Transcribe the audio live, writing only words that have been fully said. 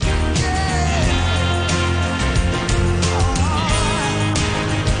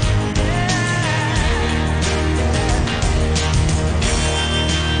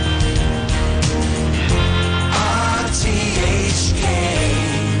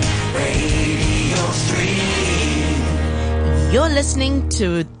You're listening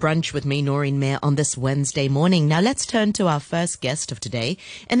to Brunch with me, Noreen Mayer, on this Wednesday morning. Now let's turn to our first guest of today.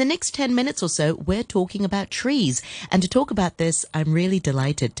 In the next 10 minutes or so, we're talking about trees. And to talk about this, I'm really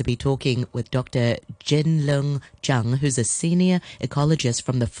delighted to be talking with Dr. Jinlong Zhang, who's a senior ecologist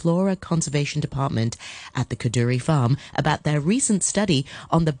from the Flora Conservation Department at the Kaduri Farm, about their recent study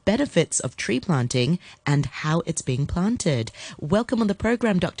on the benefits of tree planting and how it's being planted. Welcome on the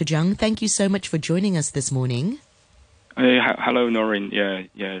program, Dr. Zhang. Thank you so much for joining us this morning. Hello, Noreen.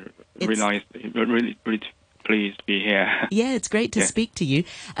 Yeah, really nice. Really pleased to be here. Yeah, it's great to speak to you.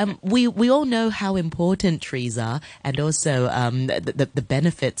 We all know how important trees are, and also the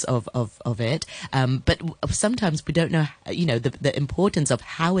benefits of it. But sometimes we don't know, the importance of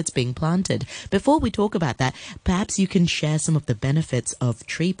how it's being planted. Before we talk about that, perhaps you can share some of the benefits of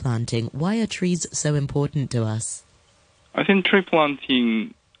tree planting. Why are trees so important to us? I think tree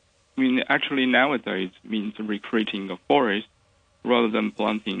planting, actually nowadays means recreating a forest rather than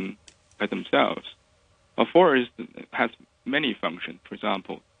planting by themselves. A forest has many functions. For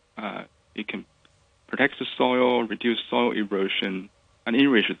example, it can protect the soil, reduce soil erosion, and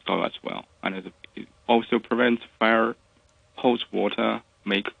enrich the soil as well. And it also prevents fire, holds water,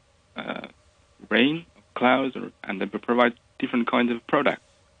 make rain, clouds, and they provide different kinds of products.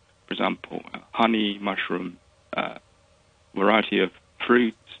 For example, honey, mushroom, variety of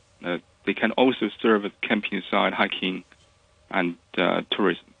fruits. They can also serve as camping site, hiking, and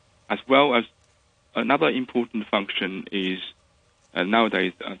tourism. As well as another important function is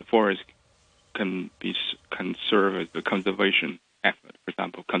nowadays the forest can serve as a conservation effort. For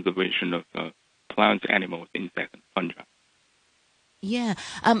example, conservation of plants, animals, insects, and fungi. Yeah.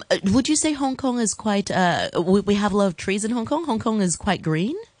 Would you say Hong Kong is quite? We have a lot of trees in Hong Kong. Hong Kong is quite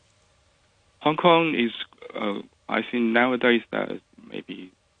green. Hong Kong is, I think nowadays that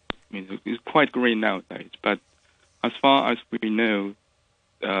maybe. It's quite green nowadays, but as far as we know,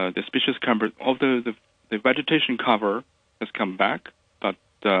 the species cover, although the vegetation cover has come back, but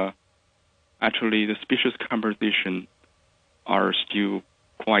actually the species composition are still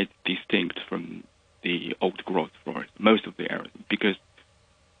quite distinct from the old growth forest, most of the areas, because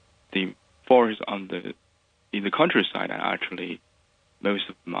the forests in the countryside are actually, most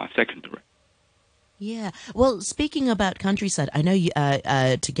of them are secondary. Yeah. Well, speaking about countryside, I know you,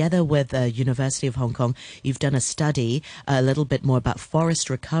 together with the University of Hong Kong, you've done a study a little bit more about forest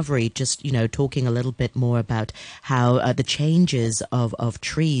recovery, just, talking a little bit more about how the changes of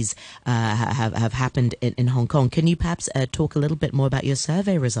trees have happened in Hong Kong. Can you perhaps talk a little bit more about your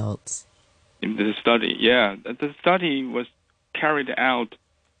survey results? In the study, the study was carried out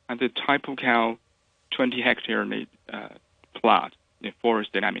at the Type of Cow 20-hectare plot, the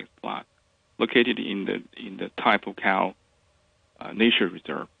forest dynamics plot, located in the Type of Cow Nature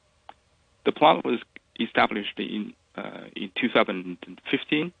Reserve. The plot was established in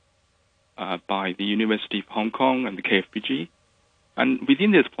 2015 by the University of Hong Kong and the KFPG. And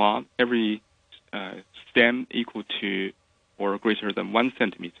within this plot, every stem equal to or greater than 1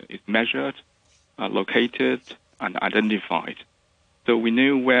 centimeter is measured, located, and identified. So we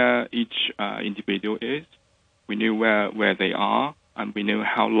knew where each individual is, we knew where they are, and we knew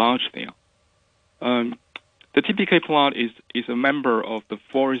how large they are. The TPK plot is a member of the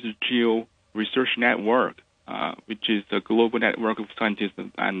Forest Geo Research Network, which is a global network of scientists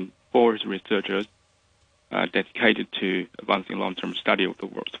and forest researchers dedicated to advancing long-term study of the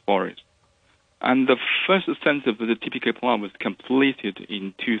world's forests. And the first census of the TPK plot was completed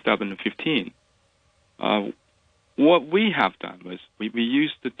in 2015. What we have done was we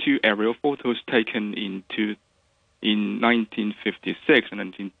used the two aerial photos taken in 1956 and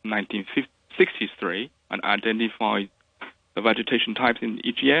 1963 and identified the vegetation types in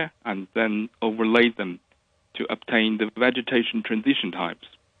each year and then overlaid them to obtain the vegetation transition types.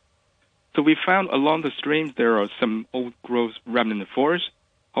 So we found along the streams there are some old-growth remnant forests.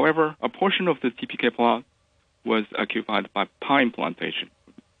 However, a portion of the TPK plot was occupied by pine plantation.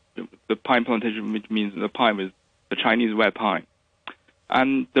 The pine plantation, which means the pine is the Chinese red pine.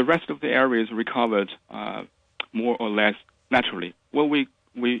 And the rest of the area is recovered more or less naturally. What we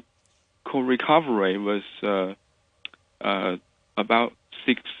call recovery was about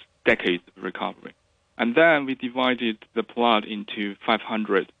 6 decades of recovery. And then we divided the plot into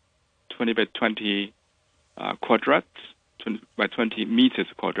 500 20 by 20 quadrats, 20 by 20 meters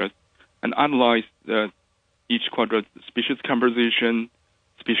quadrats, and analyzed each quadrat species composition,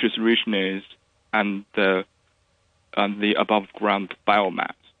 species richness, and the above-ground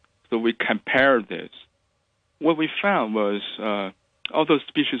biomass. So we compared this. What we found was although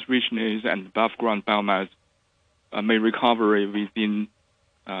species richness and above-ground biomass may recover within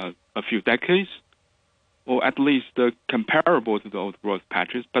a few decades, or at least comparable to the old growth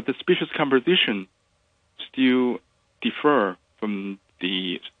patches, but the species composition still differ from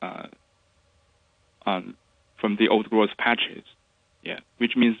the old growth patches. Yeah,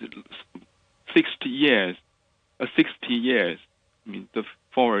 which means 60 years. 60 years. I mean, the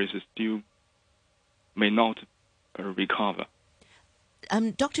forest still may not recover.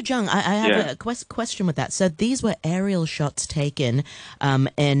 Dr. Zhang, I have a question with that. So these were aerial shots taken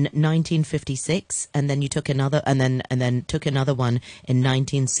in 1956, and then you took another, and then took another one in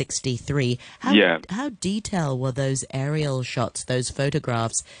 1963. How detailed were those aerial shots, those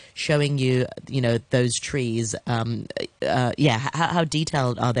photographs showing you, those trees? How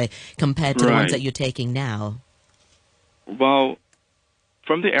detailed are they compared to the ones that you're taking now? Well,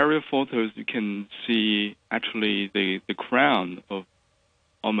 from the aerial photos, you can see actually the crown of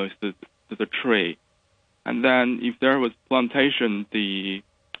almost the tree. And then if there was plantation, the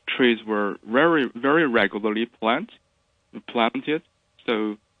trees were very, very regularly planted.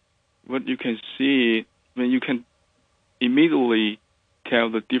 So what you can see, you can immediately tell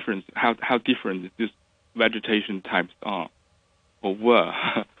the difference, how different these vegetation types are, or were,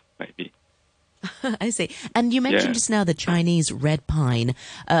 maybe. I see. And you mentioned just now the Chinese red pine.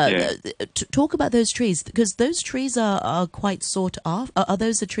 Talk about those trees, because those trees are quite sought after. Are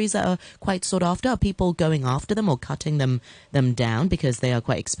those the trees that are quite sought after? Are people going after them or cutting them down because they are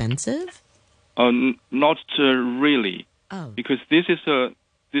quite expensive? Not really. Oh. Because it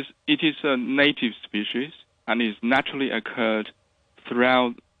is a native species and is naturally occurred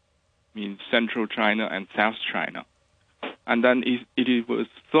throughout central China and South China. And then it was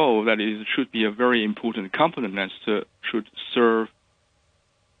thought that it should be a very important component that should serve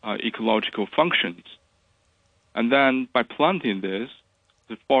ecological functions. And then by planting this,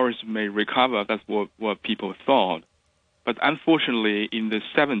 the forest may recover. That's what people thought. But unfortunately, in the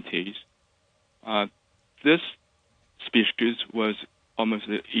 70s, this species was almost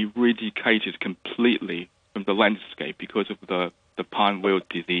eradicated completely from the landscape because of the pine wilt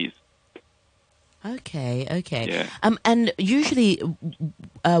disease. Okay. Yeah. And usually,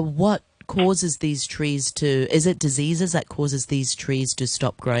 what causes these trees to? Is it diseases that causes these trees to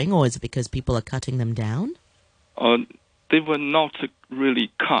stop growing, or is it because people are cutting them down? They were not really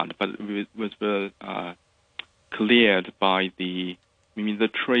cut, but it was cleared by the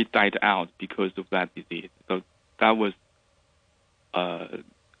tree died out because of that disease. So that was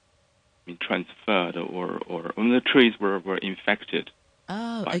transferred, or the trees were infected.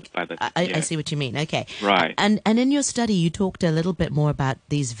 Oh, I see what you mean. Okay. Right. And in your study, you talked a little bit more about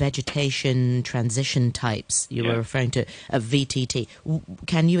these vegetation transition types. You were referring to a VTT.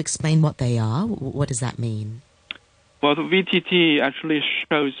 Can you explain what they are? What does that mean? Well, the VTT actually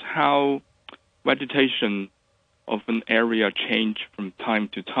shows how vegetation of an area change from time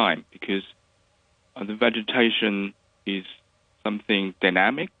to time, because the vegetation is something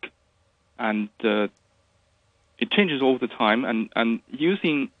dynamic, and it changes all the time, and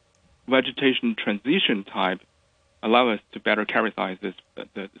using vegetation transition type allow us to better characterize the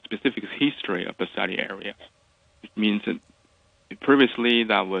specific history of the study area. It means that previously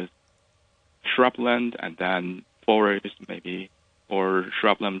that was shrubland and then forest maybe, or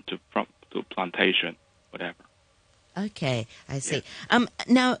shrubland to plantation, whatever. Okay, I see.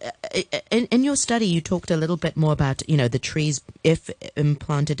 Now, in your study, you talked a little bit more about, the trees if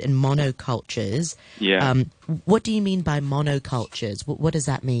implanted in monocultures. Yeah. What do you mean by monocultures? What does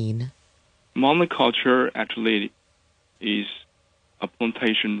that mean? Monoculture actually is a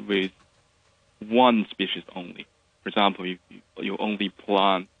plantation with one species only. For example, you only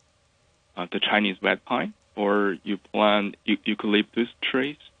plant the Chinese red pine, or you plant eucalyptus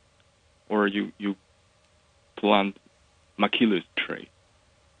trees, or you plant Maculus tree.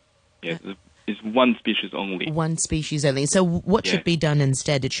 Yes, it's one species only. One species only. So what should be done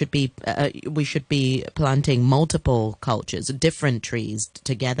instead? It should be we should be planting multiple cultures, different trees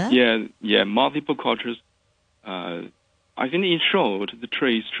together. Yeah, multiple cultures. I think in short, the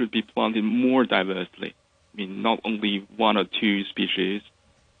trees should be planted more diversely. Not only one or two species,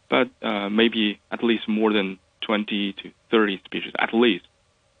 but maybe at least more than 20 to 30 species, at least.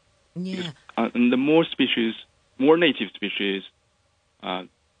 Yeah. And the more species, more native species, the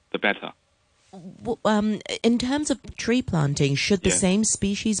better. In terms of tree planting, should the same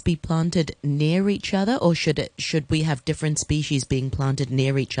species be planted near each other, or should we have different species being planted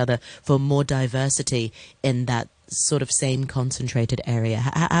near each other for more diversity in that sort of same concentrated area?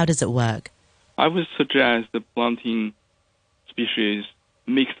 How does it work? I would suggest the planting species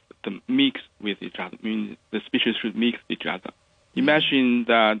mix with each other. The species should mix each other. Imagine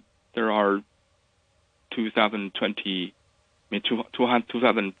that there are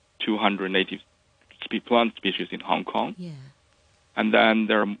 2,200 native plant species in Hong Kong. Yeah. And then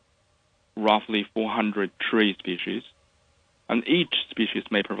there are roughly 400 tree species. And each species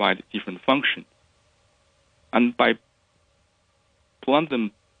may provide different functions. And by plant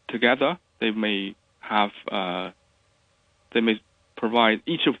them together, they may have,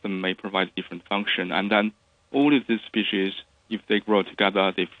 each of them may provide different function. And then all of these species, if they grow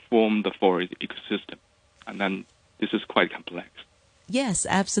together, they form the forest ecosystem. And then this is quite complex. Yes,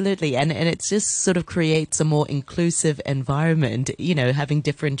 absolutely. And it just sort of creates a more inclusive environment, having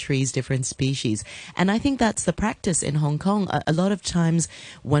different trees, different species. And I think that's the practice in Hong Kong. A lot of times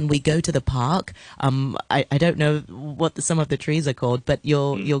when we go to the park, I don't know what some of the trees are called, but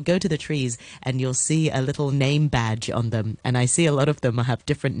you'll go to the trees and you'll see a little name badge on them. And I see a lot of them have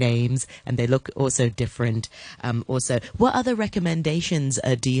different names and they look also different. Also, what other recommendations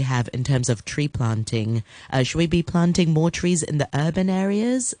do you have in terms of tree planting? Should we be planting more trees in the urban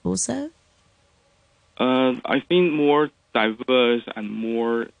areas also? I think more diverse and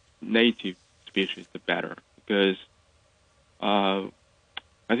more native species, the better. Because I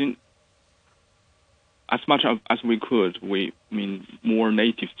think as much as we could, more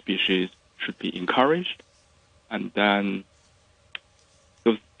native species should be encouraged. And then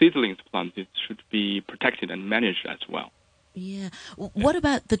those seedlings planted should be protected and managed as well. Yeah. What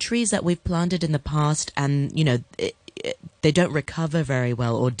about the trees that we've planted in the past and, they don't recover very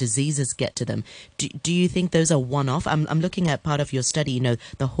well or diseases get to them? Do you think those are one-off? I'm looking at part of your study,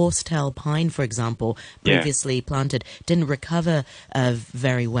 the horsetail pine, for example, previously planted, didn't recover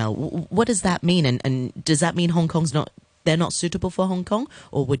very well. What does that mean? And does that mean Hong Kong's they're not suitable for Hong Kong?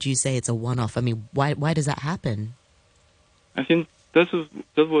 Or would you say it's a one-off? I mean, why does that happen? I think that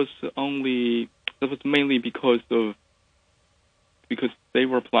was mainly because they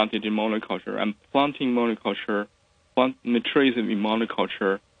were planted in monoculture, and planting monoculture, the trees in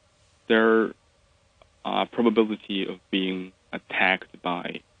monoculture, their probability of being attacked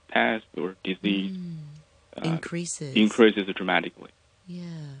by pests or disease increases dramatically.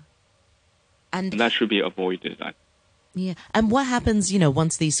 Yeah. And that should be avoided. Yeah. And what happens,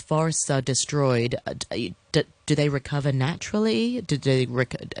 once these forests are destroyed? Do they recover naturally? Do they,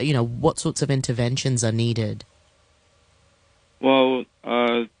 what sorts of interventions are needed? Well,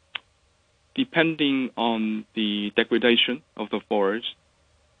 depending on the degradation of the forest,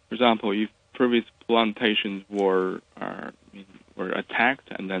 for example, if previous plantations were attacked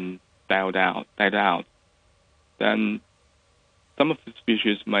and then died out, then some of the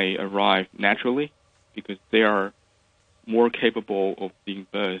species may arrive naturally because they are more capable of being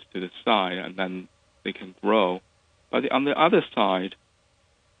birthed to the side, and then they can grow. But on the other side,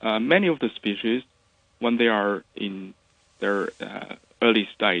 many of the species, when they are in their early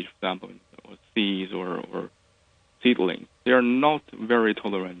stage, for example, or seeds or seedlings, they are not very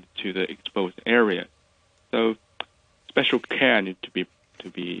tolerant to the exposed area. So special care needs to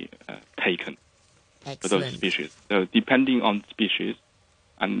be taken for those species. So depending on species,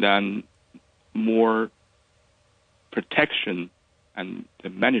 and then more protection and the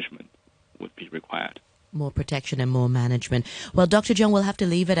management would be required. More protection and more management. Well, Dr. Zhang, we'll have to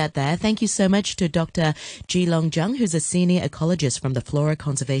leave it at there. Thank you so much to Dr. Jinlong Zhang, who's a senior ecologist from the Flora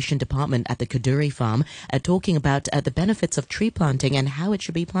Conservation Department at the Kaduri Farm, talking about the benefits of tree planting and how it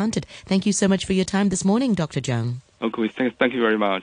should be planted. Thank you so much for your time this morning, Dr. Zhang. Okay, thank you very much.